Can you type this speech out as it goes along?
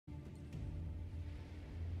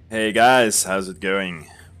Hey guys, how's it going?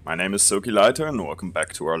 My name is Soki Lighter and welcome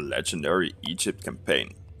back to our legendary Egypt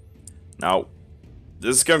campaign. Now,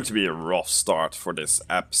 this is going to be a rough start for this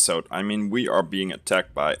episode. I mean, we are being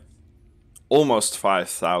attacked by almost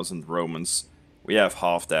 5,000 Romans. We have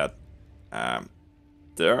half that.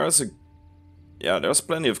 There's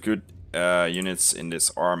plenty of good units in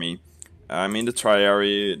this army. I mean, the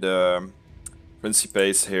Triarii, the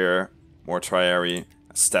Principes here, more Triarii,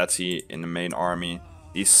 Stati in the main army.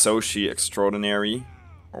 These Soci Extraordinary,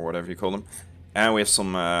 or whatever you call them. And we have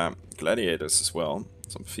some gladiators as well.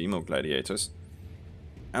 Some female gladiators.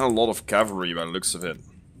 And a lot of cavalry by the looks of it.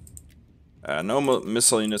 No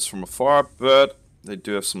missile units from afar, but they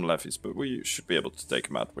do have some levies. But we should be able to take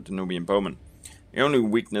them out with the Nubian bowmen. The only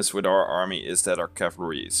weakness with our army is that our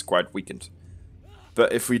cavalry is quite weakened.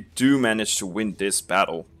 But if we do manage to win this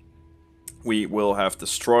battle, we will have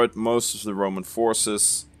destroyed most of the Roman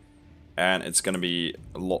forces. And it's going to be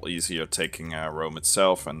a lot easier taking Rome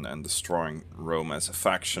itself and destroying Rome as a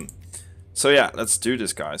faction. So yeah, let's do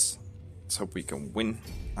this, guys. Let's hope we can win.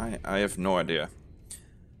 I have no idea.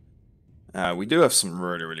 We do have some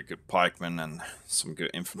really good pikemen and some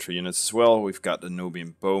good infantry units as well. We've got the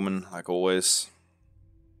Nubian bowmen, like always.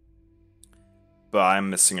 But I'm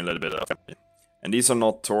missing a little bit of it. And these are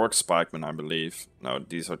not Torx pikemen, I believe. No,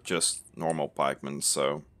 these are just normal pikemen,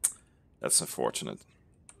 so that's unfortunate.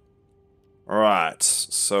 Alright,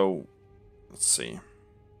 so let's see.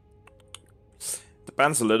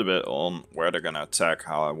 Depends a little bit on where they're gonna attack,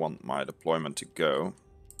 how I want my deployment to go.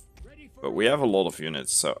 But we have a lot of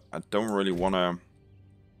units, so I don't really want to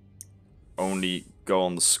only go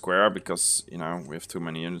on the square because, you know, we have too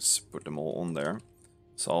many units to put them all on there.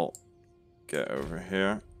 So I'll get over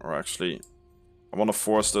here, or actually, I want to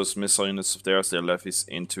force those missile units of theirs, their levies,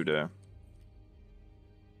 into the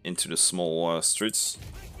small streets.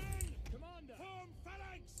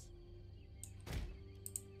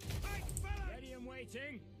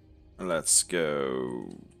 Let's go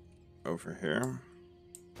over here.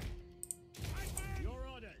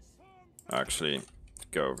 Actually,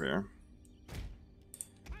 go over here.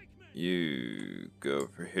 You go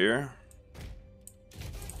over here.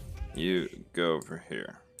 You go over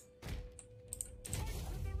here.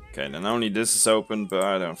 Okay, then only this is open, but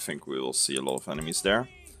I don't think we will see a lot of enemies there.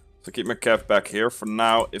 So keep my cav back here for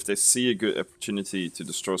now. If they see a good opportunity to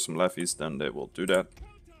destroy some levies, then they will do that.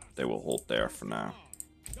 They will hold there for now.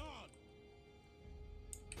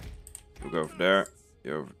 You go over there,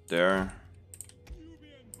 you over there.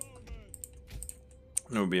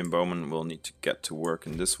 Nubian bowmen will need to get to work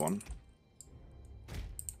in this one.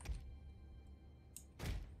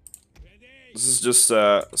 This is just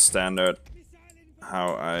standard how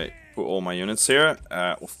I put all my units here.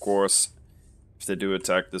 Of course, if they do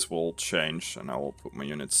attack, this will change and I will put my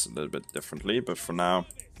units a little bit differently. But for now,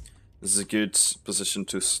 this is a good position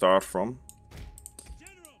to start from.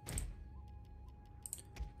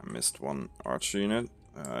 I missed one archer unit.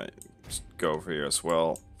 Just go over here as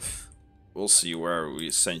well. We'll see where we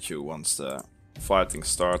send you once the fighting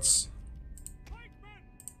starts.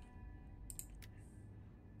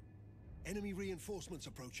 Enemy reinforcements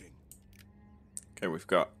approaching. Okay, we've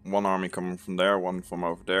got one army coming from there, one from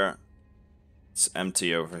over there. It's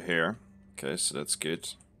empty over here. Okay, so that's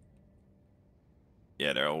good.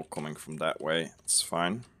 Yeah, they're all coming from that way. It's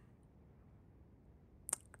fine.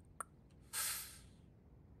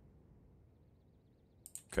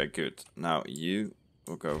 Okay, good. Now you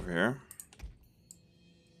will go over here.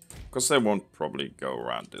 Because they won't probably go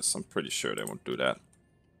around this. I'm pretty sure they won't do that.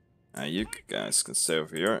 You guys can stay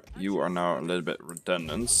over here. You are now a little bit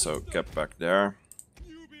redundant, so get back there.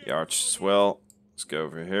 The archers as well. Let's go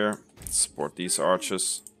over here. Support these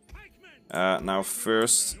archers. Now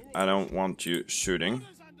first, I don't want you shooting.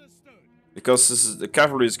 Because the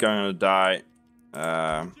cavalry is going to die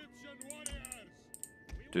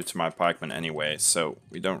due to my pikemen anyway, so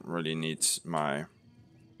we don't really need my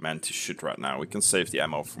men to shoot right now. We can save the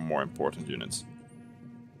ammo for more important units.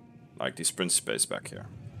 Like these Principes back here.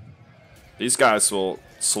 These guys will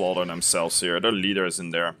slaughter themselves here. Their leader is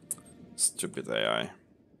in there. Stupid AI.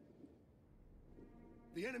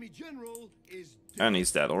 The enemy general is And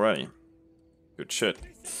he's dead already. Good shit.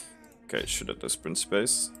 Okay, shoot at those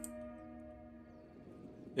Principes.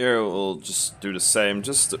 Here we'll just do the same.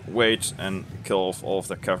 Just wait and kill off all of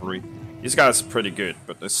their cavalry. These guys are pretty good,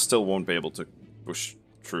 but they still won't be able to push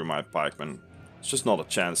through my pikemen. It's just not a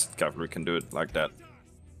chance that cavalry can do it like that.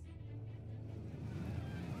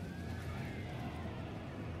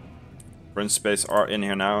 Principes are in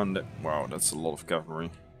here now, and wow, that's a lot of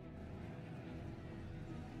cavalry.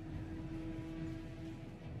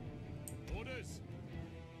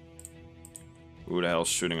 Who the hell's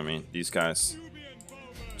shooting at me? These guys.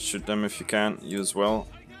 Shoot them if you can. You as well.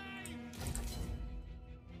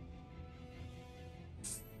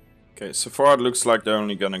 Okay, so far it looks like they're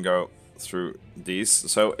only gonna go through these.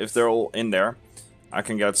 So if they're all in there, I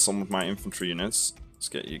can get some of my infantry units. Let's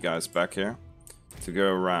get you guys back here to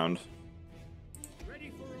go around.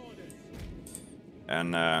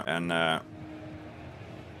 And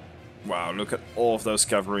wow, look at all of those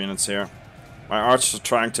cavalry units here. My archers are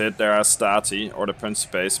trying to hit their Astati or the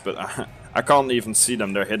Principes, but I can't even see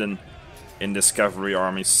them. They're hidden in this cavalry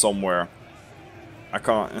army somewhere. I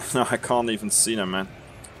can't even see them, man.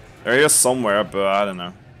 They're here somewhere, but I don't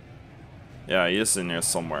know. Yeah, he is in here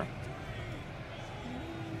somewhere.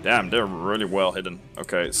 Damn, they're really well hidden.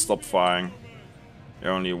 Okay, stop firing.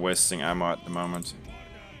 They're only wasting ammo at the moment.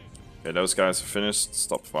 Okay, those guys are finished.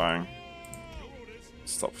 Stop firing.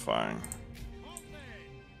 Stop firing.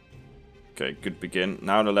 Okay, good begin.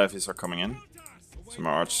 Now the levies are coming in. So my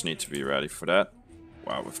archers need to be ready for that.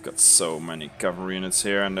 Wow, we've got so many cavalry units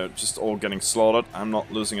here and they're just all getting slaughtered. I'm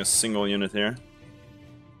not losing a single unit here.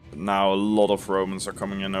 But now a lot of Romans are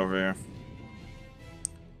coming in over here.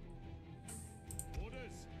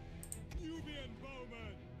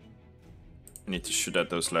 We need to shoot at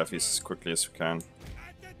those levies as quickly as we can.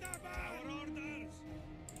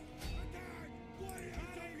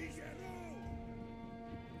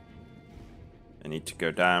 They need to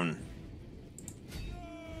go down.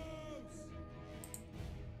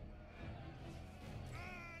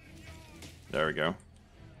 There we go.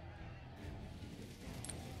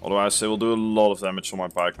 Otherwise they will do a lot of damage on my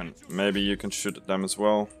pikemen. Maybe you can shoot at them as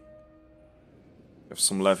well. We have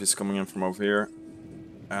some levies coming in from over here.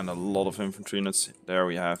 And a lot of infantry units. There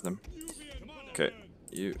we have them. Okay,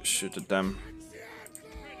 you shoot at them.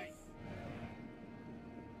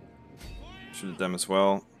 Shoot at them as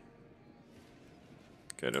well.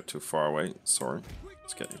 Okay, they're too far away. Sorry.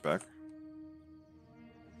 Let's get you back.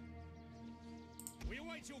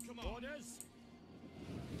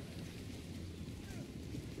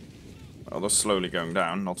 Well, they're slowly going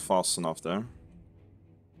down. Not fast enough though.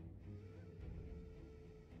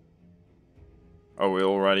 Oh, we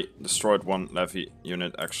already destroyed one levy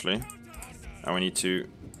unit actually. And we need to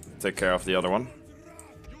take care of the other one.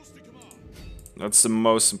 That's the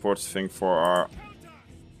most important thing for our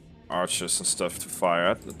archers and stuff to fire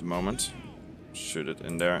at the moment. Shoot it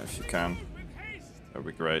in there if you can. That would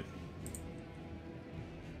be great.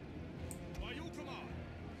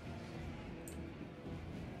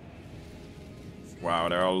 Wow,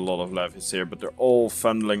 there are a lot of levies here, but they're all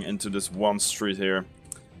funneling into this one street here.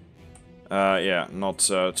 Yeah, not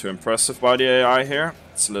too impressive by the AI here.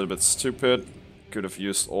 It's a little bit stupid. Could have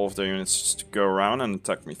used all of their units just to go around and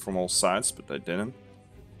attack me from all sides, but they didn't.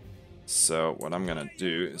 So what I'm gonna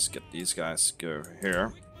do is get these guys to go over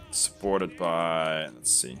here. Supported by,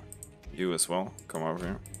 let's see, you as well. Come over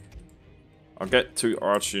here. I'll get 2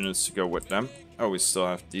 arch units to go with them. Oh, we still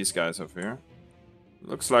have these guys over here.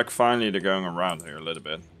 Looks like finally they're going around here a little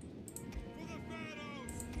bit.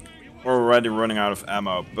 We're already running out of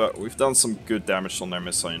ammo, but we've done some good damage on their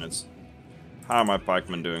missile units. How are my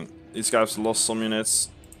pikemen doing? These guys lost some units.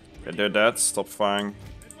 Okay, they're dead. Stop firing.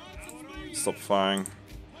 Stop firing.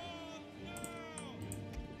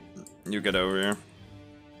 You get over here.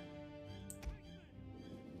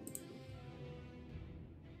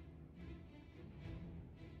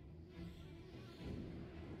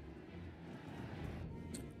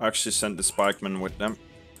 I actually sent the pikemen with them.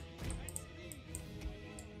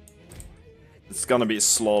 It's gonna be a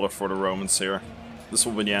slaughter for the Romans here. This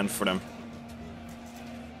will be the end for them.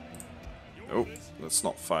 Oh, let's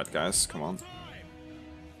not fight, guys. Come on.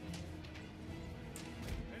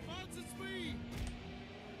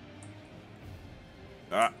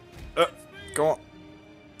 Come on.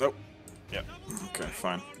 Oh, yeah. Okay,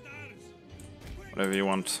 fine. Whatever you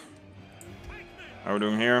want. How are we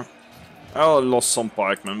doing here? Oh, I lost some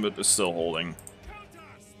pikemen, but they're still holding.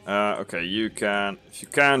 Okay, you can... If you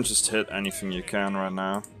can, just hit anything you can right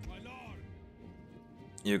now.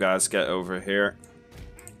 You guys get over here.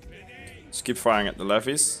 Just keep firing at the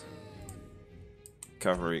levies.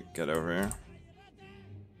 Cavalry, get over here.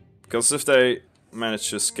 Because if they manage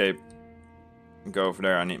to escape and go over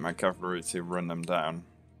there, I need my cavalry to run them down.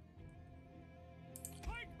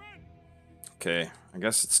 Okay, I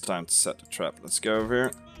guess it's time to set the trap. Let's go over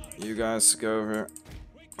here. You guys go over here.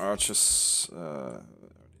 Archers,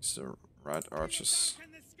 these are right archers.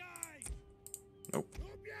 Nope.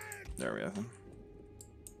 There we have them.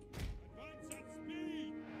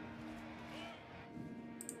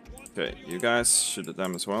 Okay, you guys shoot at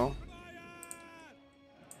them as well.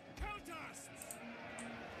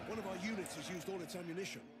 One of our units has used all its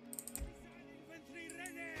ammunition.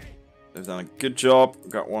 They've done a good job.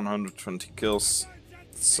 Got 120 kills.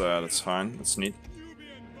 That's fine. That's neat.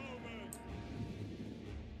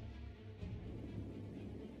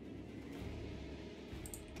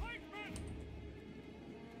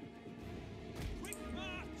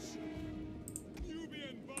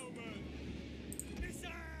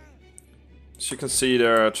 As you can see,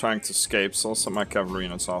 they're trying to escape, so also my cavalry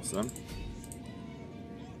units after them.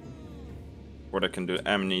 Or they can do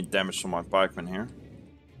any damage to my pikemen here.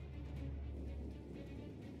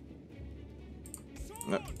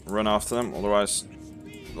 No, run after them, otherwise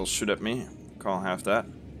they'll shoot at me. Can't have that.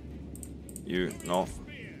 You, no.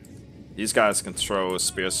 These guys can throw a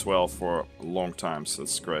spear swell for a long time, so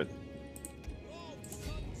that's great.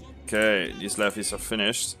 Okay, these levies are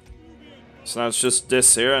finished. So now it's just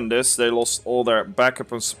this here and this. They lost all their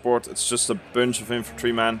backup and support. It's just a bunch of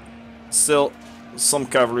infantrymen. Still, some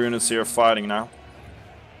cavalry units here fighting now.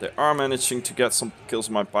 They are managing to get some kills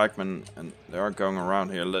on my pikemen, and they are going around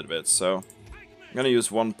here a little bit. So I'm gonna use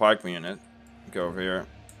one pikeman unit. Go over here.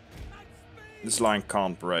 This line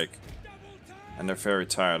can't break, and they're very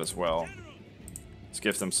tired as well. Let's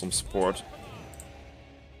give them some support.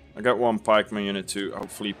 I got one pikeman unit to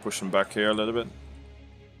hopefully push them back here a little bit.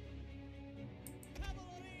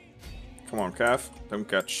 Come on, Cav. Don't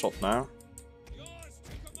get shot now.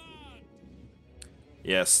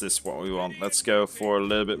 Yes, this is what we want. Let's go for a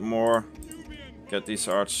little bit more. Get these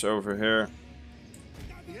archers over here.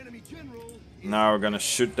 Now we're gonna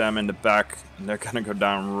shoot them in the back. And they're gonna go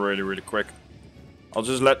down really, really quick. I'll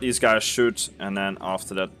just let these guys shoot, and then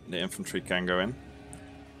after that the infantry can go in.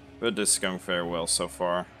 But this is going very well so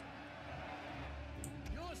far.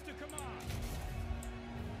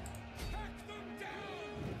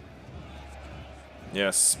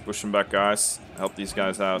 Yes, push them back, guys. Help these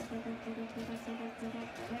guys out.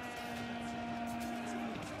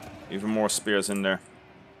 Even more spears in there.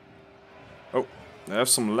 Oh, they have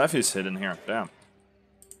some levies hidden here. Damn.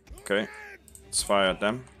 Okay, let's fire at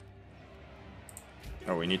them.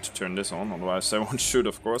 Oh, we need to turn this on, otherwise they won't shoot,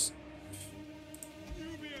 of course.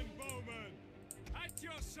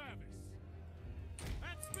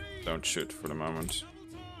 Don't shoot for the moment.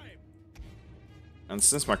 And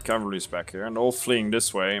since my cavalry is back here, and all fleeing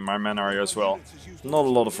this way, my men are here as well, not a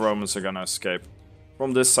lot of Romans are gonna escape.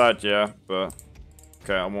 From this side, yeah, but...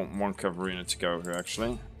 Okay, I want one cavalry unit to go over here,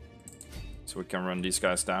 actually. So we can run these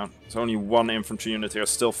guys down. There's only one infantry unit here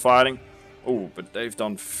still fighting. Oh, but they've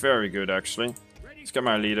done very good, actually. Let's get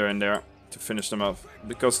my leader in there to finish them off.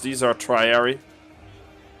 Because these are triarii.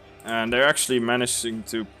 And they're actually managing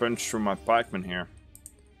to punch through my pikemen here.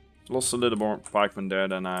 Lost a little more pikemen there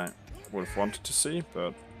than I would have wanted to see,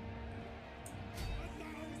 but...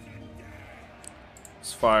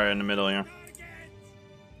 Let's fire in the middle here.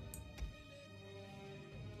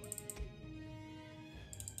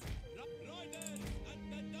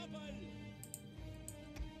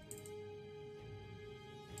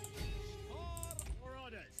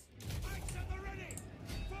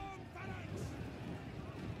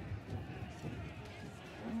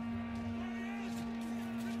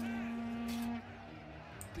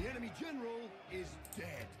 The enemy general is dead.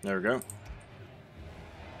 There we go.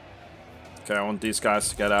 Okay, I want these guys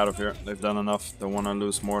to get out of here. They've done enough. Don't want to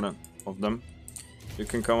lose more than of them. You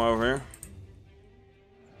can come over here.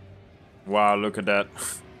 Wow, look at that.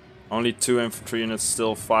 Only 2 infantry units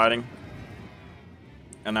still fighting.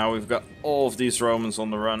 And now we've got all of these Romans on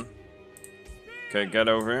the run. Okay, get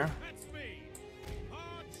over here.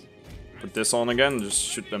 Put this on again, just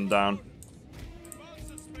shoot them down.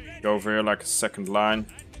 Go over here like a second line.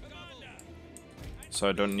 So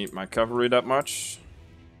I don't need my cavalry that much.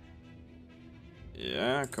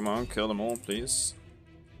 Yeah, come on, kill them all, please.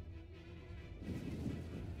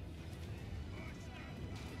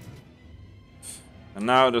 And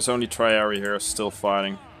now there's only triarii here still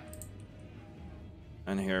fighting.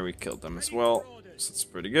 And here we killed them as well. So it's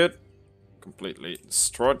pretty good. Completely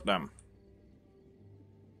destroyed them.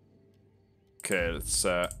 Okay, let's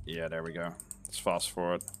yeah, there we go. Let's fast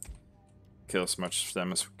forward. Kill as much of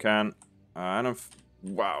them as we can.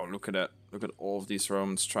 Wow, look at that. Look at all of these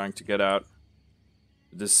Romans trying to get out.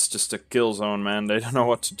 This is just a kill zone, man. They don't know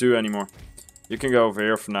what to do anymore. You can go over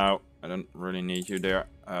here for now. I don't really need you there.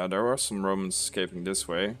 There are some Romans escaping this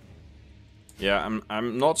way. Yeah,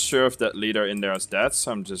 I'm not sure if that leader in there is dead,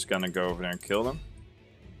 so I'm just gonna go over there and kill them.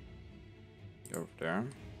 Go over there.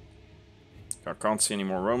 I can't see any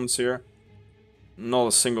more Romans here. Not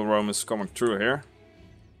a single Roman is coming through here.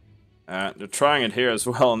 They're trying it here as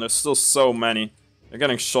well, and there's still so many. They're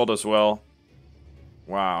getting shot as well.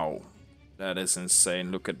 Wow. That is insane.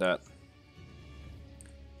 Look at that.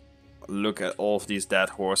 Look at all of these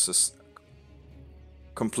dead horses.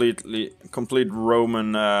 complete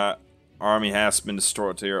Roman army has been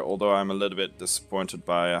destroyed here. Although I'm a little bit disappointed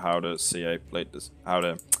by how the CA played this. How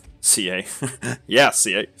the CA, yeah,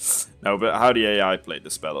 CA. No, but how the AI played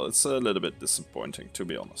this battle. It's a little bit disappointing, to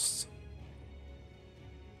be honest.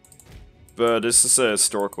 But this is a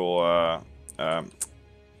historical,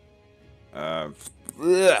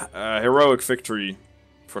 heroic victory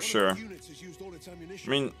for sure. I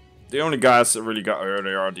mean, the only guys that really got hurt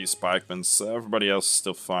are these pikemen. Everybody else is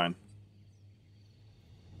still fine.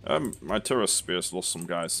 My terrorist spears lost some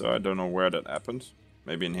guys, so I don't know where that happened.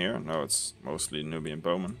 Maybe in here? No, it's mostly Nubian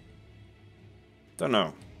bowmen. Don't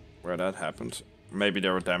know where that happened. Maybe they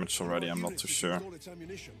were damaged already, I'm not too sure.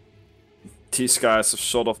 These guys have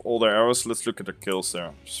shot off all their arrows. Let's look at their kills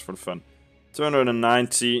there, just for the fun.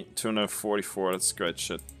 290, 244, that's great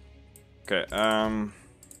shit. Okay,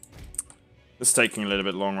 it's taking a little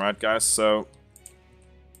bit long, right guys? So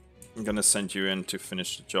I'm gonna send you in to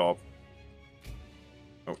finish the job.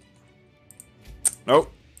 Oh. No!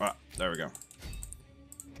 Ah, there we go.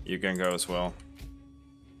 You can go as well.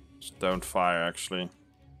 Just don't fire, actually.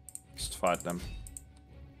 Just fight them.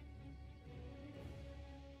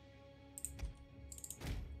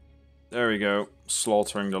 There we go.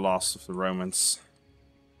 Slaughtering the last of the Romans.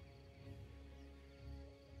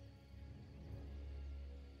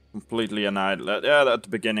 Completely annihilated. Yeah, at the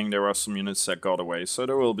beginning there were some units that got away, so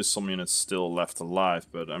there will be some units still left alive,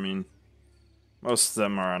 but I mean, most of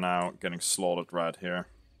them are now getting slaughtered right here.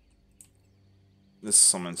 This is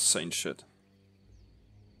some insane shit.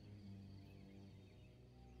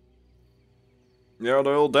 Yeah,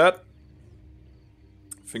 they're all dead.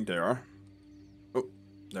 I think they are. Oh,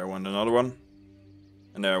 there went another one.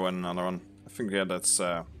 And there went another one. I think, yeah, that's,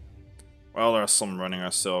 well, there's some running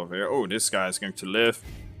us still over here. Oh, this guy is going to live.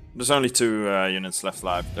 There's only 2 units left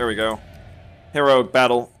alive. There we go. Heroic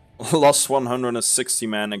battle. Lost 160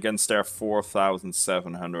 men against their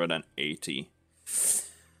 4,780.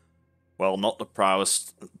 Well, not the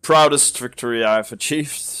proudest victory I've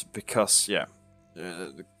achieved, because, yeah,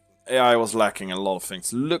 the AI was lacking a lot of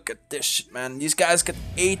things. Look at this shit, man. These guys got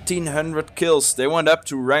 1,800 kills. They went up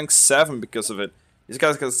to rank 7 because of it. These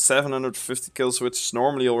guys got 750 kills, which is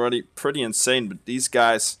normally already pretty insane, but these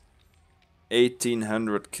guys,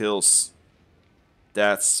 1,800 kills.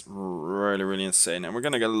 That's really, really insane. And we're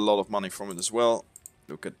gonna get a lot of money from it as well.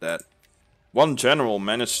 Look at that. One general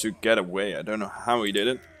managed to get away. I don't know how he did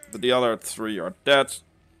it, but the other 3 are dead.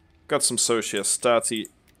 Got some Socia Stati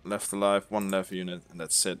left alive, 1 left unit, and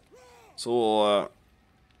that's it. So we'll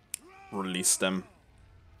release them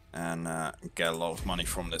and get a lot of money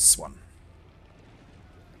from this one.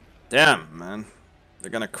 Damn, man. They're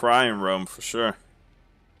gonna cry in Rome for sure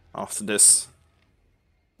after this.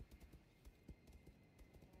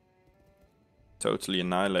 Totally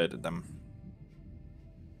annihilated them.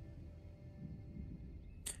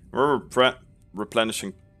 We're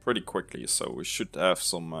replenishing pretty quickly, so we should have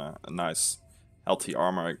some a nice, healthy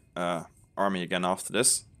army again after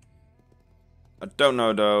this. I don't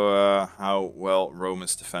know though how well Rome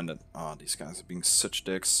is defended. Oh, these guys are being such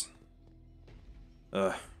dicks.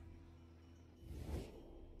 Our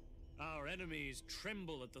enemies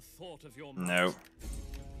tremble at the thought of your might. No.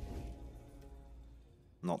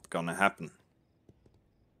 Not gonna happen.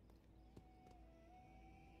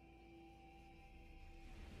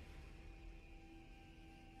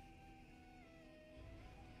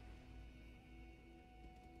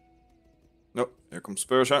 Nope, here comes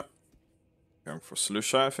Persia. Going for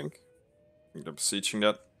Seleucia, I think. I think they're besieging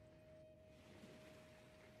that.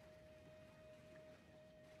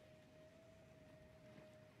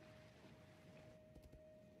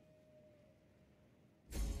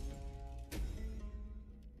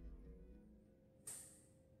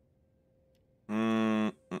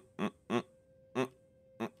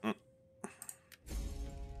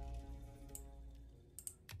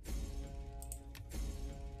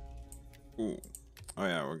 Ooh. Oh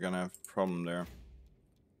yeah, we're gonna have a problem there.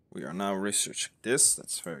 We are now researching this,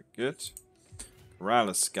 that's very good.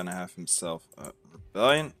 Karalis is gonna have himself a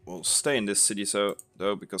rebellion. We'll stay in this city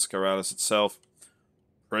though, because Karalis itself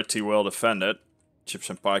pretty well defended.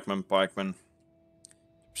 Egyptian pikemen, Egyptian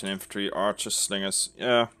infantry, archers, slingers.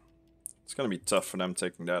 Yeah, it's gonna be tough for them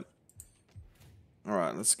taking that.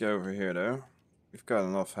 Alright, let's go over here though. We've got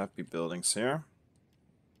enough happy buildings here.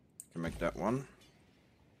 Can make that one.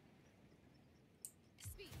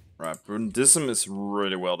 Right, Brundism is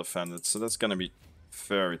really well defended, so that's gonna be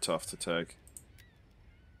very tough to take.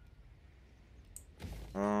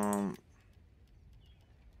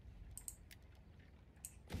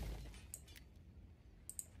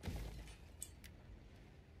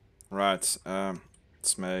 Right,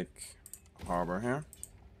 let's make a harbor here.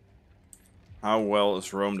 How well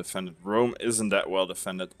is Rome defended? Rome isn't that well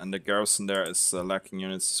defended, and the garrison there is lacking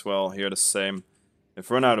units as well. Here the same.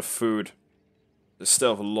 They've run out of food. They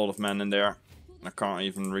still have a lot of men in there. I can't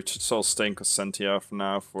even reach it, so I'll stay in Constantia for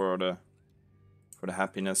now for the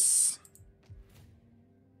happiness.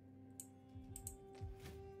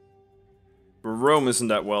 But Rome isn't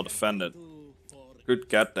that well defended. Could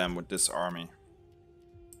get them with this army.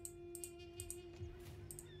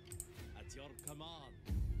 At your command.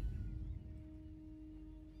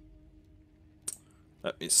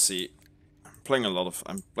 Let me see.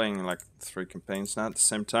 I'm playing like 3 campaigns now at the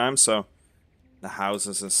same time, so the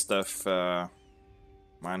houses and stuff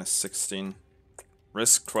minus 16.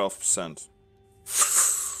 Risk 12%.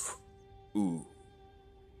 Ooh.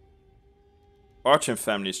 Archon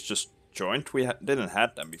families just joined. We didn't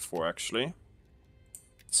have them before actually.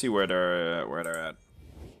 Let's see where they're at.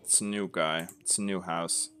 It's a new guy. It's a new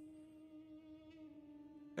house.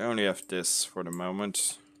 I only have this for the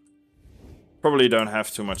moment. Probably don't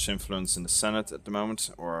have too much influence in the Senate at the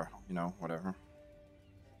moment, or, you know, whatever.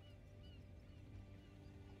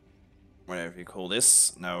 Whatever you call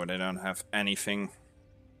this. No, they don't have anything.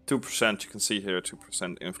 2%, you can see here,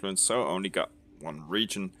 2% influence, so only got 1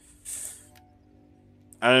 region.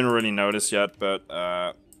 I didn't really notice yet, but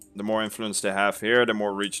the more influence they have here, the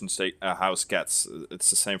more regions a house gets. It's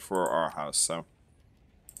the same for our house, so.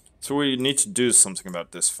 So we need to do something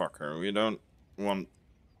about this fucker. We don't want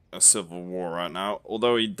a civil war right now.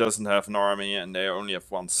 Although he doesn't have an army and they only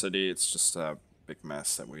have 1 city, it's just a big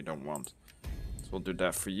mess that we don't want. So we'll do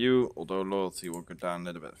that for you, although loyalty will go down a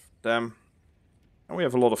little bit for them. And we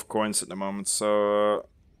have a lot of coins at the moment, so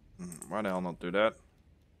why the hell not do that?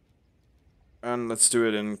 And let's do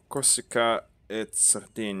it in Corsica, it's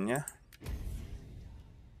Sardinia.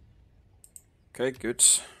 Okay, good.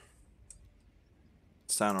 It's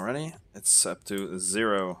down already. It's up to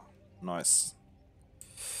 0. Nice.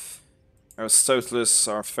 Aristoteles,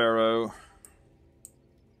 our pharaoh.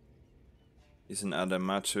 He's in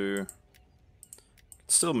Adamatu.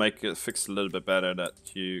 Still make it fixed a little bit better that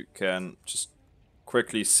you can just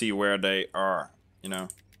quickly see where they are, you know.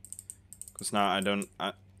 Because now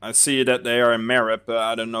I see that they are in Merib, but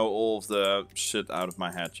I don't know all of the shit out of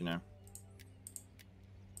my head, you know.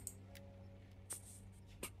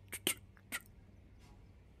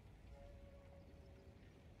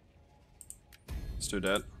 Let's do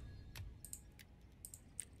that.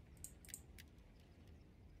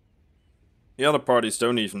 The other parties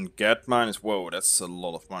don't even get minus. Whoa, that's a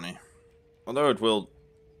lot of money. Although it will,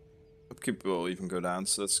 upkeep will even go down,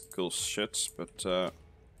 so that's cool shit. But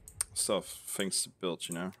still things to build,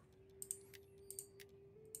 you know.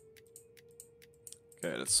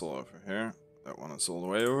 Okay, that's all over here. That one is all the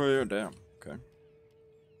way over here. Damn. Okay.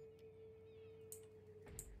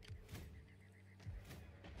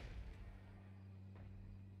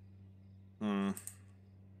 Hmm.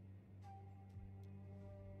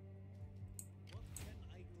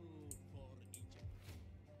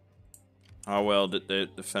 How well did they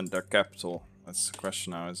defend their capital? That's the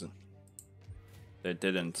question now, is it? They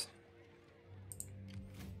didn't.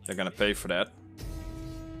 They're gonna pay for that.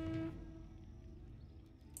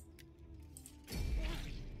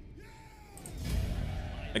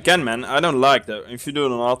 Again, man, I don't like that. If you do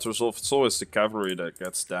it on auto resolve, it's always the cavalry that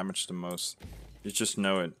gets damaged the most. You just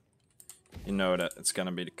know it. You know that it's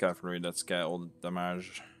gonna be the cavalry that's get all the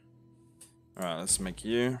damage. Alright, let's make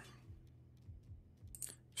you.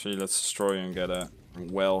 Actually, let's destroy you and get a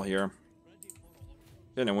well here.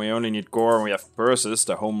 Okay, then we only need Gore and we have Persis,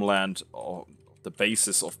 the homeland, of the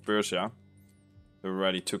basis of Persia. We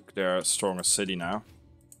already took their strongest city now.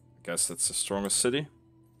 I guess that's the strongest city.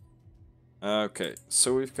 Okay,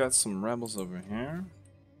 so we've got some rebels over here.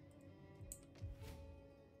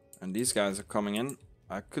 And these guys are coming in.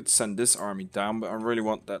 I could send this army down, but I really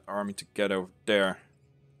want that army to get over there.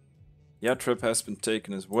 Yatrib has been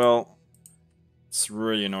taken as well. It's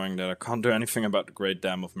really annoying that I can't do anything about the Great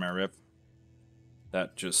Dam of Merib.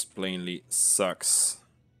 That just plainly sucks.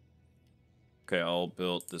 Okay, I'll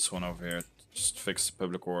build this one over here. Just fix the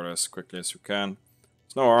public order as quickly as we can.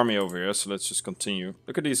 There's no army over here, so let's just continue.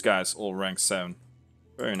 Look at these guys, all rank 7.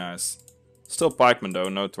 Very nice. Still pikemen though,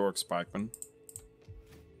 no Torx pikemen.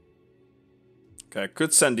 Okay, I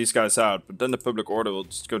could send these guys out, but then the public order will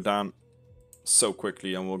just go down so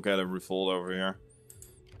quickly and we'll get a revolt over here.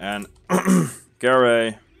 And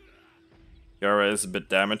Garay is a bit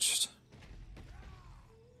damaged.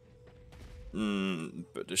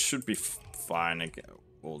 But it should be fine again.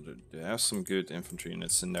 Well, they have some good infantry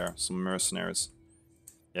units in there, some mercenaries.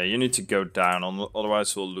 Yeah, you need to go down,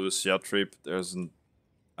 otherwise we'll lose Yatrib. There's an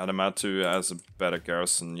Adamatu has a better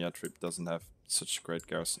garrison. Yatrib doesn't have such a great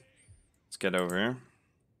garrison. Let's get over here.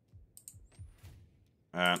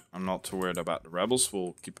 And I'm not too worried about the rebels.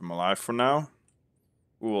 We'll keep them alive for now.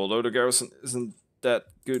 Ooh, although the garrison isn't that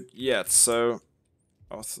good yet, so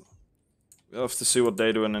we'll have to see what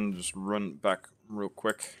they do and then just run back real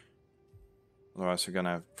quick. Otherwise we're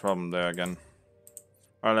gonna have a problem there again.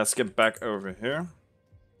 Alright, let's get back over here.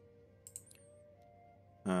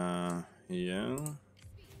 Yeah.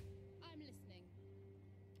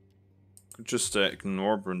 Could just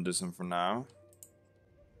ignore Brundism for now.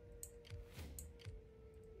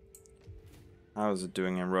 How is it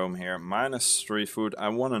doing in Rome here? -3 food. I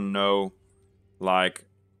want to know, like,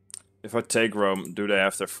 if I take Rome, do they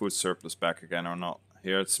have their food surplus back again or not?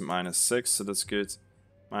 Here it's -6, so that's good.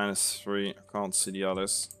 -3, I can't see the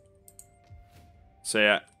others. So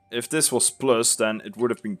yeah, if this was plus, then it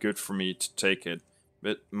would have been good for me to take it.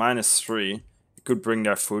 But -3, it could bring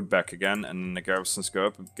their food back again, and then the garrisons go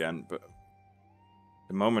up again. But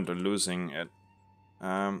the moment they're losing it,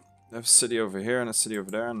 they have a city over here and a city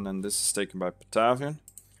over there, and then this is taken by Batavian.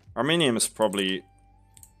 Armenium is probably a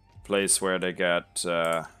place where they get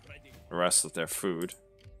the rest of their food.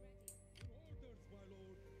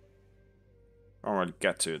 Can't really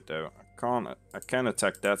get to it though. I can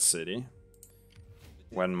attack that city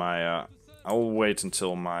when my I'll wait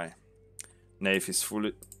until my navy is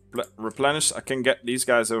fully replenished. I can get these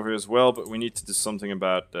guys over here as well, but we need to do something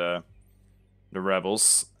about the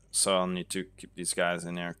rebels. So I'll need to keep these guys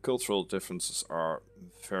in there. Cultural differences are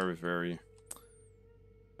a very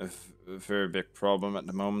big problem at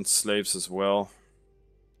the moment. Slaves as well.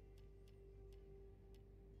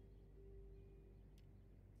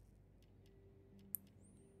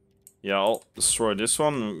 Yeah, I'll destroy this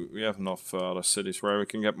one. We have enough other cities where we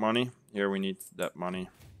can get money. Here we need that money.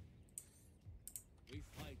 We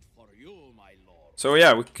fight for you, my lord. So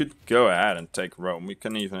yeah, we could go ahead and take Rome. We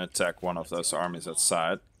can even attack one of those armies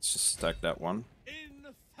outside. Let's just attack that one.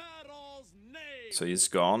 In Pharaoh's name. So he's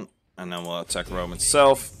gone. And then we'll attack Rome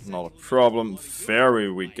itself. Not a problem. Very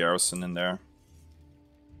weak garrison in there.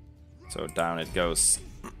 So down it goes.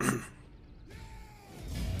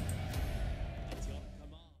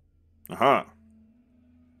 Aha.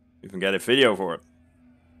 You can get a video for it.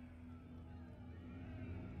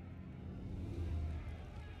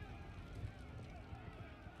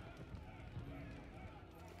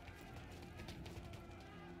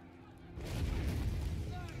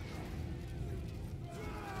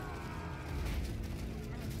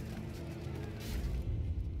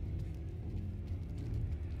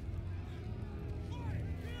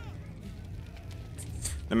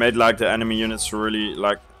 They made like the enemy units really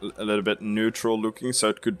like a little bit neutral looking, so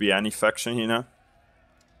it could be any faction, you know.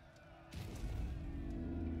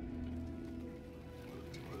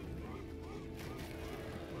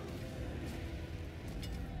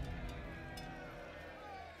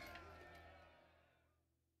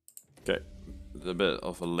 Okay, a bit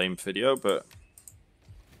of a lame video, but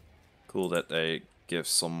cool that they gave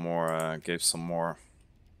some more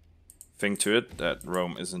thing to it. That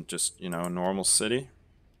Rome isn't just, you know, a normal city.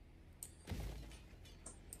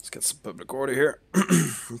 Let's get some public order here.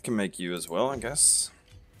 We can make you as well, I guess.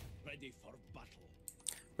 Ready for battle.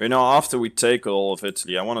 But, you know, after we take all of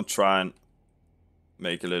Italy, I want to try and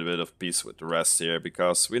make a little bit of peace with the rest here,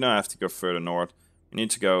 because we don't have to go further north. We need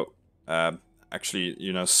to go, actually,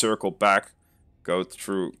 you know, circle back, go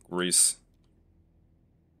through Greece.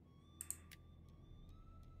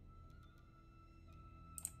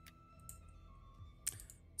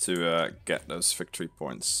 To get those victory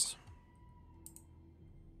points.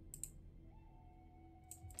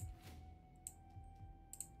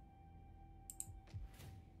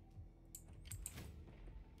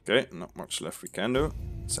 Okay, not much left we can do.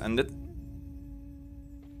 Let's end it.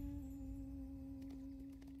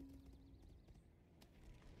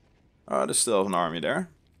 Oh, they still have an army there.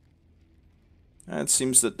 And it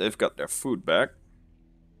seems that they've got their food back,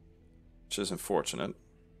 which is unfortunate.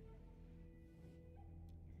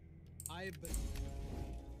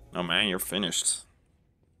 Oh man, you're finished.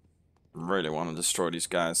 I really want to destroy these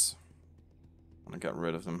guys. I want to get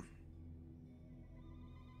rid of them.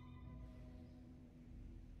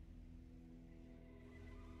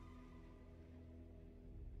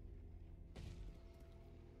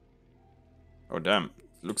 Oh damn,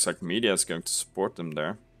 it looks like media is going to support them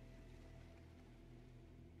there.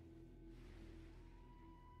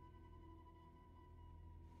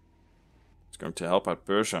 It's going to help out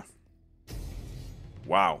Persia.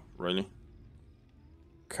 Wow, really?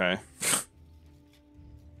 Okay.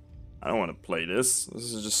 I don't want to play this.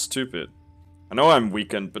 This is just stupid. I know I'm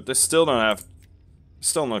weakened, but they still don't have...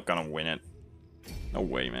 Still not gonna win it. No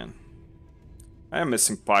way, man. I am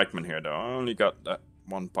missing pikemen here, though. I only got that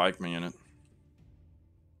one pikeman unit.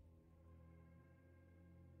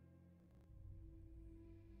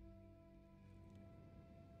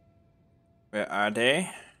 Where are they?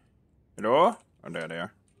 Hello? Oh, there they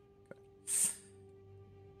are.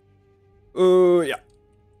 Oh, yeah.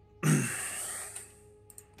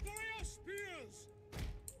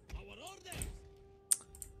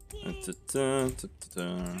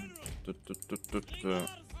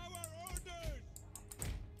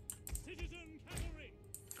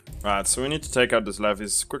 Right, so we need to take out this levy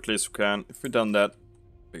as quickly as we can. If we've done that,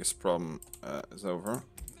 biggest problem is over.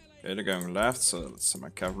 Okay, they're going left, so let's send my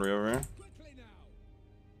cavalry over here.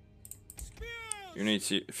 You need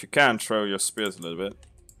to, if you can, throw your spears a little bit.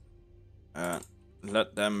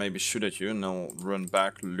 Let them maybe shoot at you and they'll run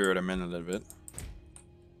back, lure them in a little bit.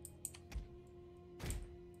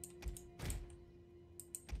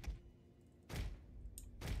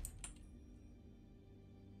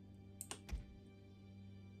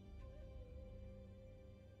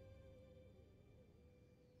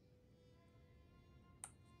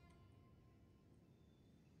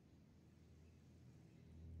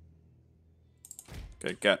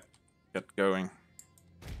 Okay, get going.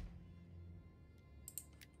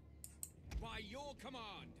 By your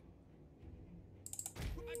command.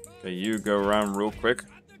 Okay, you go around real quick.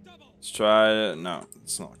 Let's try it. No,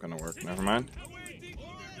 it's not gonna work. Never mind.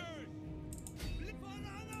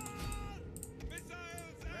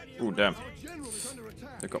 Ooh, damn. Our general is under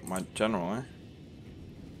attack. They got my general, eh?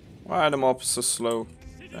 Why are the mobs so slow?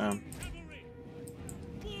 Damn.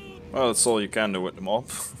 Well, that's all you can do with the mob.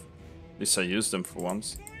 At least I used them for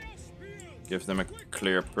once. Give them a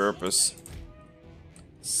clear purpose.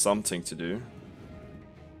 Something to do.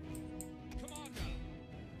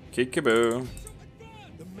 Kickaboo.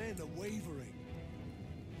 The men are wavering.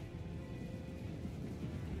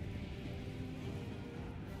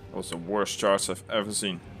 That was the worst charge I've ever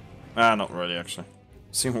seen. Ah, not really, actually.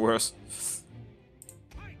 Seen worse.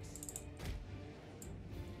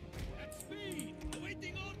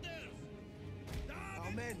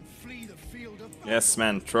 Our men flee the field of battle. Yes,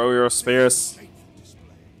 man. Throw your spears. Faithful display.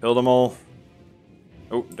 Kill them all.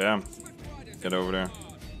 Oh, damn. Get over there.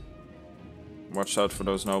 Watch out for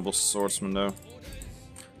those noble swordsmen, though.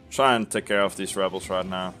 Try and take care of these rebels right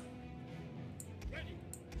now.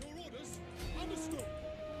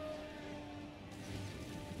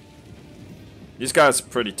 These guys are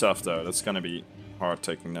pretty tough, though. That's gonna be hard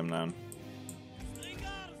taking them down.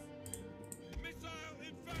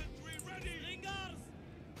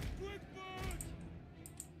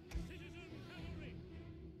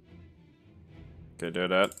 Okay, do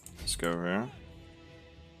that. Let's go over here.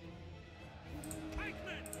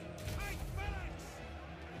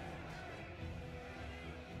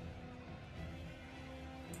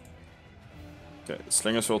 Okay,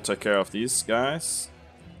 slingers will take care of these guys.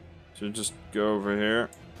 So just go over here,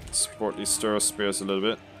 support these stir spears a little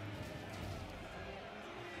bit.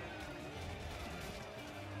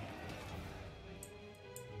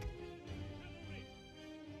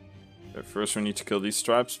 Okay, first we need to kill these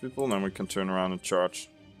stripes people, and then we can turn around and charge.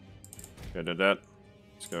 Okay, did that.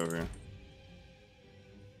 Let's go over here.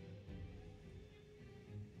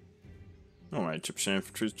 Oh, my Egyptian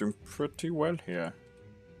infantry is doing pretty well here.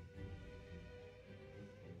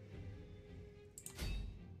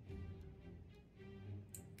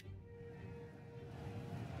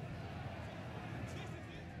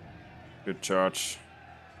 Good charge.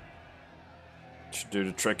 Should do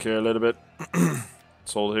the trick here a little bit.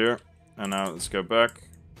 Let's hold here. And now let's go back.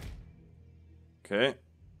 Okay.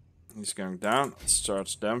 He's going down. Let's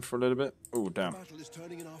charge them for a little bit. Oh, damn. Battle is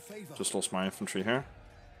turning in our favor. Just lost my infantry here.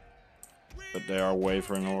 But they are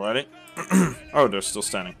wavering already. Oh, they're still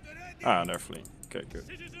standing. Ah, they're fleeing. Okay, good.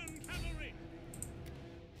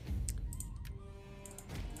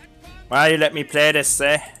 Why you let me play this,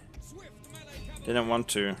 eh? Didn't want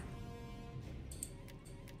to.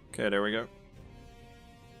 Okay, there we go.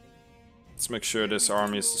 Let's make sure this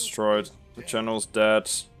army is destroyed. The general's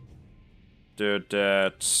dead. They're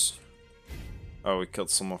dead. Oh, we killed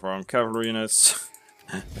some of our own cavalry units.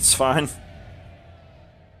 It's fine.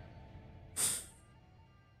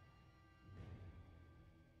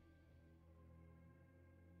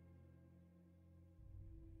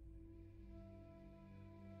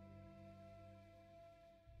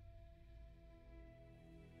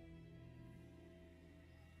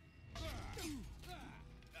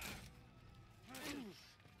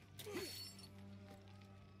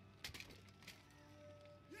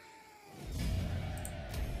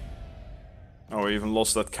 Oh, we even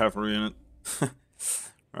lost that cavalry unit.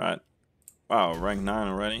 Right. Wow, rank 9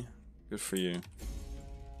 already. Good for you.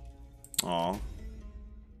 Aw.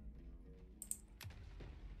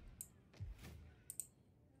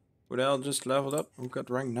 Who the hell just leveled up? Who got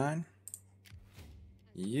rank 9?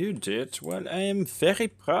 You did? Well, I am very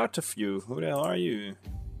proud of you. Who the hell are you?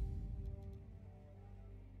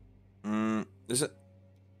 Is it?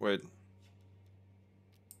 Wait.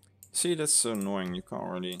 See, that's so annoying. You can't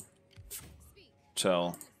really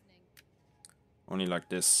tell. Only like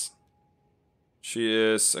this. She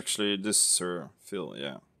is actually, this is her fill,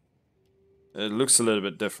 yeah. It looks a little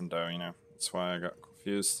bit different though, you know. That's why I got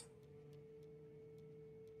confused.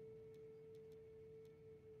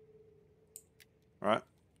 Alright,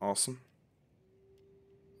 awesome.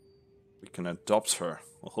 We can adopt her.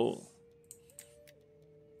 Oh.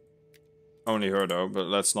 Only her though, but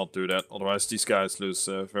let's not do that. Otherwise these guys lose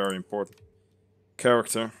a very important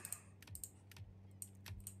character.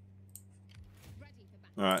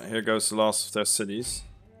 Alright, here goes the last of their cities.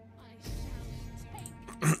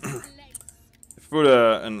 Put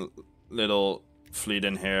a little fleet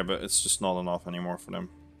in here, but it's just not enough anymore for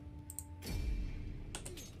them.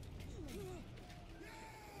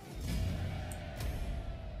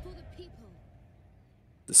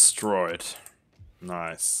 Destroyed.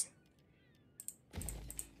 Nice.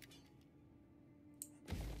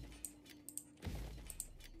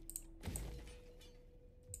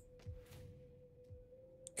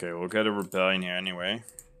 Okay, we'll get a rebellion here anyway.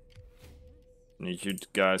 Need you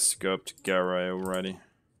guys to go up to Garay already.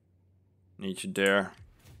 Need you there.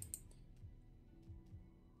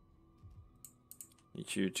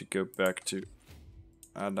 Need you to go back to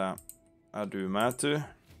Adumatu.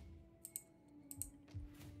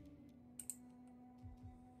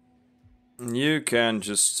 You can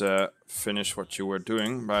just finish what you were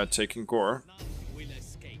doing by taking Gore.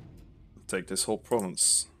 Take this whole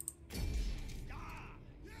province.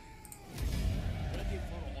 Ready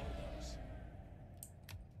for orders.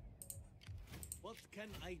 What can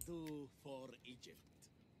I do for Egypt?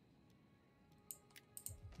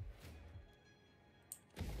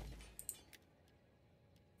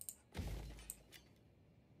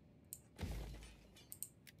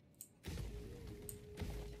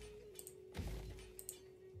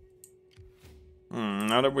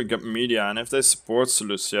 Now that we got media, and if they support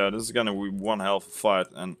Seleucia, this is gonna be one hell of a fight,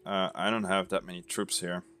 and I don't have that many troops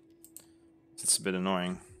here. It's a bit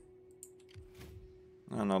annoying.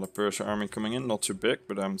 Another Persia army coming in, not too big,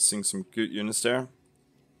 but I'm seeing some good units there.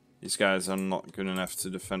 These guys are not good enough to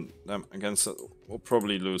defend them against it. We'll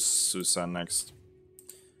probably lose Susa next.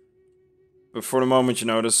 But for the moment, you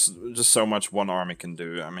know, there's just so much one army can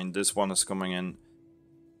do. I mean, this one is coming in.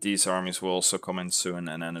 These armies will also come in soon,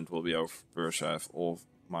 and then it will be over for Persia if all of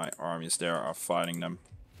my armies there are fighting them.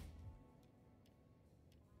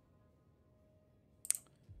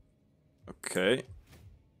 Okay.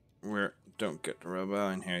 We don't get the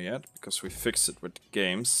rebellion here yet, because we fixed it with the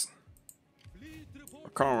games. I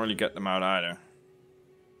can't really get them out either.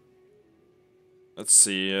 Let's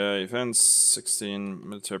see, events 16,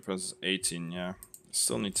 military presence 18, yeah.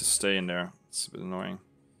 Still need to stay in there, it's a bit annoying.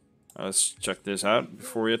 Let's check this out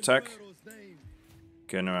before we attack.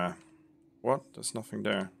 Okay, no, what? There's nothing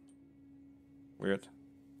there. Weird.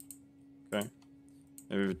 Okay.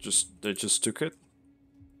 Maybe they just took it.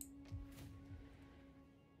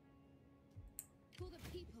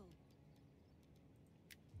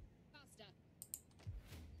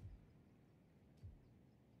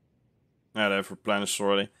 Yeah, they've replenished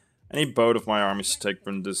already. I need both of my armies to take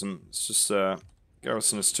Brundism. It's just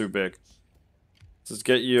garrison is too big. Let's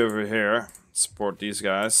get you over here. Support these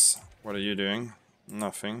guys. What are you doing?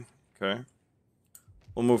 Nothing. Okay.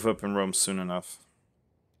 We'll move up in Rome soon enough.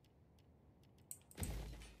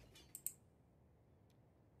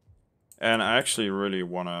 And I actually really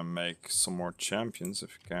want to make some more champions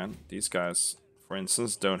if you can. These guys, for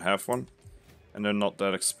instance, don't have one. And they're not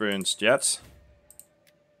that experienced yet.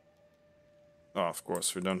 Oh, of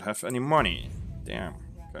course, we don't have any money. Damn.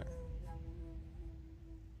 Okay.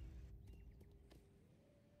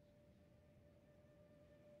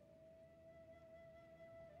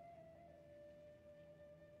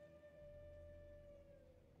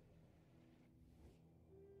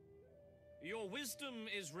 Your wisdom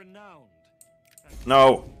is renowned.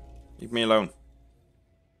 No! Leave me alone.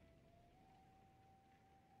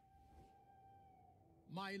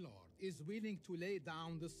 My lord is willing to lay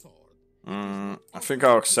down the sword. I think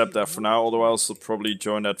I'll accept that for now, otherwise I'll probably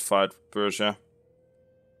join that fight with Persia.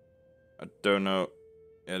 I don't know.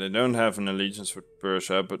 Yeah, they don't have an allegiance with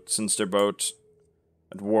Persia, but since they're both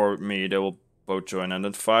at war with me, they will both join in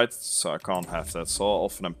that fight, so I can't have that, so I'll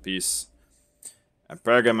offer them peace. And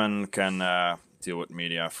Pergamon can deal with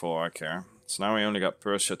media for all I care. So now we only got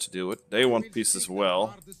Persia to deal with. They want peace as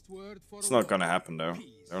well. It's not gonna happen though.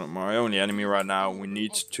 They're my only enemy right now. We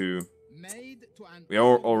need to to an We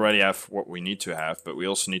already have what we need to have, but we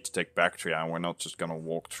also need to take Bactria, and we're not just gonna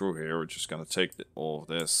walk through here, we're just gonna take all of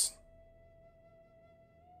this.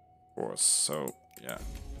 Of course, so, yeah.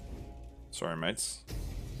 Sorry, mates.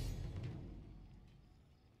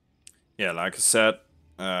 Yeah, like I said,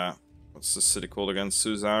 what's the city called again?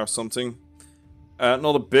 Susa or something?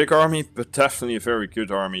 Not a big army, but definitely a very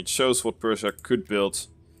good army. It shows what Persia could build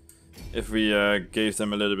if we gave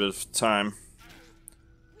them a little bit of time.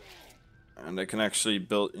 And they can actually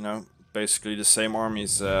build, you know, basically the same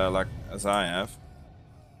armies like as I have.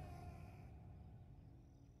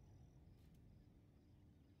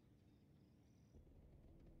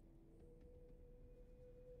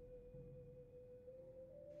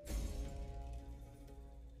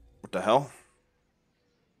 What the hell?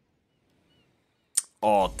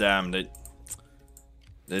 Oh damn, they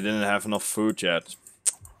didn't have enough food yet.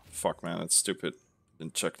 Fuck man, that's stupid.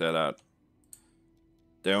 Didn't check that out.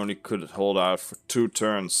 They only could hold out for 2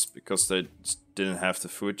 turns because they didn't have the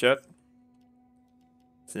food yet.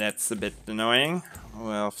 So that's a bit annoying.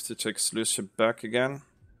 We'll have to take Lucia back again.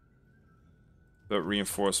 But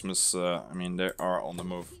reinforcements, I mean, they are on the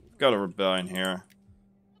move. We've got a rebellion here.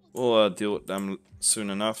 We'll deal with them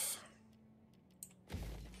soon enough.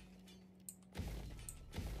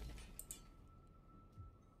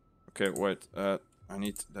 Okay, wait. I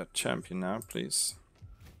need that champion now, please.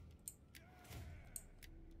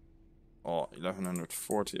 Oh,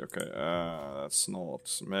 1140. Okay, let's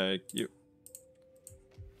not make you.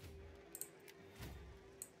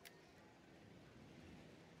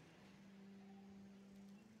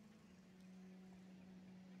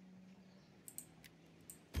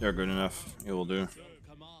 You're good enough. You will do.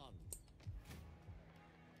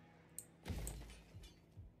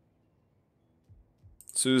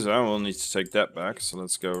 Susa, we'll need to take that back, so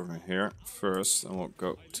let's go over here first, and we'll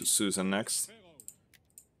go to Susa next.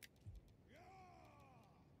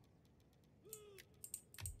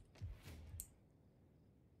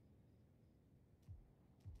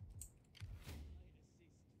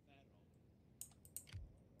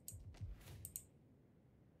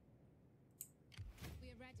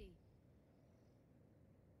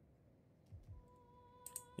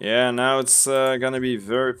 Yeah, now it's gonna be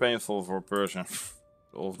very painful for Persia.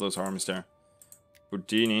 All of those armies there.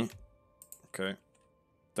 Budini. Okay.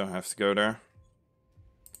 Don't have to go there.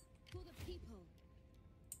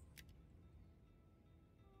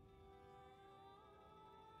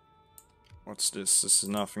 What's this? This is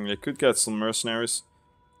nothing. They could get some mercenaries.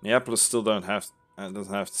 Neapolis still doesn't have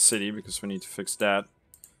the city because we need to fix that.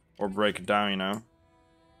 Or break it down, you know.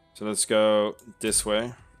 So let's go this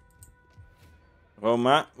way.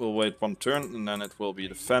 Roma will wait 1 turn and then it will be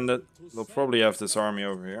defended. They'll probably have this army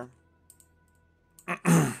over here.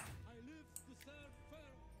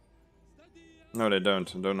 No, they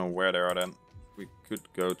don't. I don't know where they are then. We could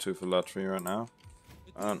go to Velatri right now.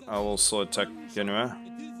 And I'll also attack Genoa.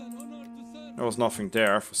 There was nothing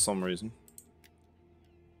there for some reason.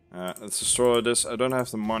 Let's destroy this. I don't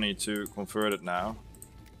have the money to convert it now.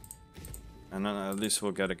 And then at least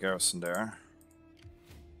we'll get a garrison there.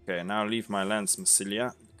 Okay, now leave my lands,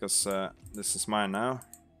 Massilia, because this is mine now.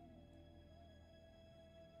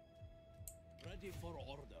 Ready for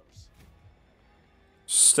orders.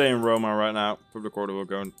 Stay in Roma right now. Public order will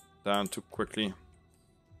go down too quickly.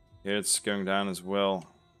 Here it's going down as well.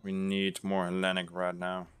 We need more Hellenic right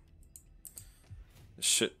now. The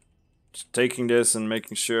shit. Just taking this and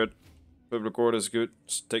making sure public order is good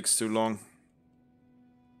just takes too long.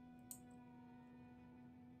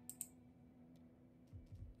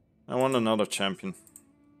 I want another champion.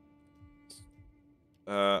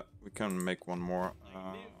 We can make one more.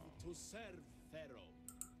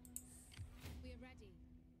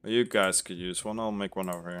 You guys could use one. I'll make one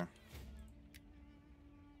over here.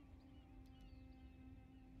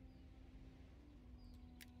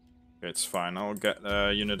 Okay, it's fine. I'll get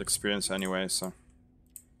unit experience anyway, so.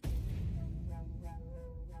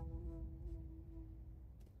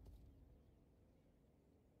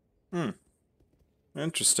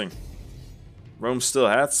 Interesting. Rome still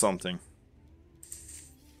had something.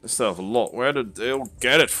 They still have a lot. Where did they all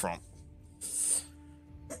get it from?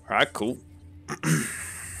 Alright, cool.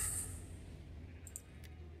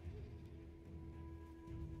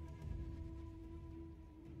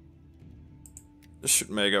 This should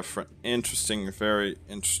make up for an interesting, very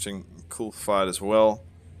interesting, cool fight as well.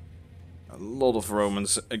 A lot of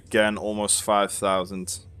Romans, again, almost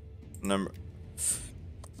 5,000 number.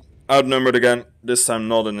 Outnumbered again. This time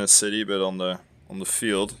not in the city, but on the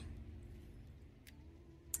field.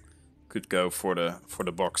 Could go for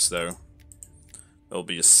the box though. It'll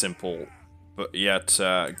be a simple but yet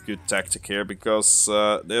good tactic here, because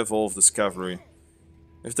they evolve Discovery.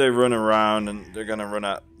 If they run around and they're gonna run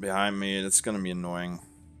out behind me, it's gonna be annoying.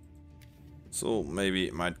 So maybe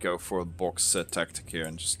it might go for a box tactic here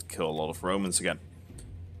and just kill a lot of Romans again.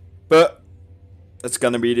 But that's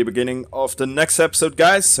gonna be the beginning of the next episode,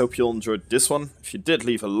 guys. Hope you all enjoyed this one. If you did,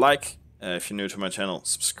 leave a like. If you're new to my channel,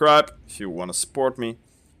 subscribe if you want to support me.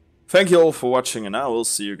 Thank you all for watching, and I will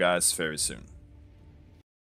see you guys very soon.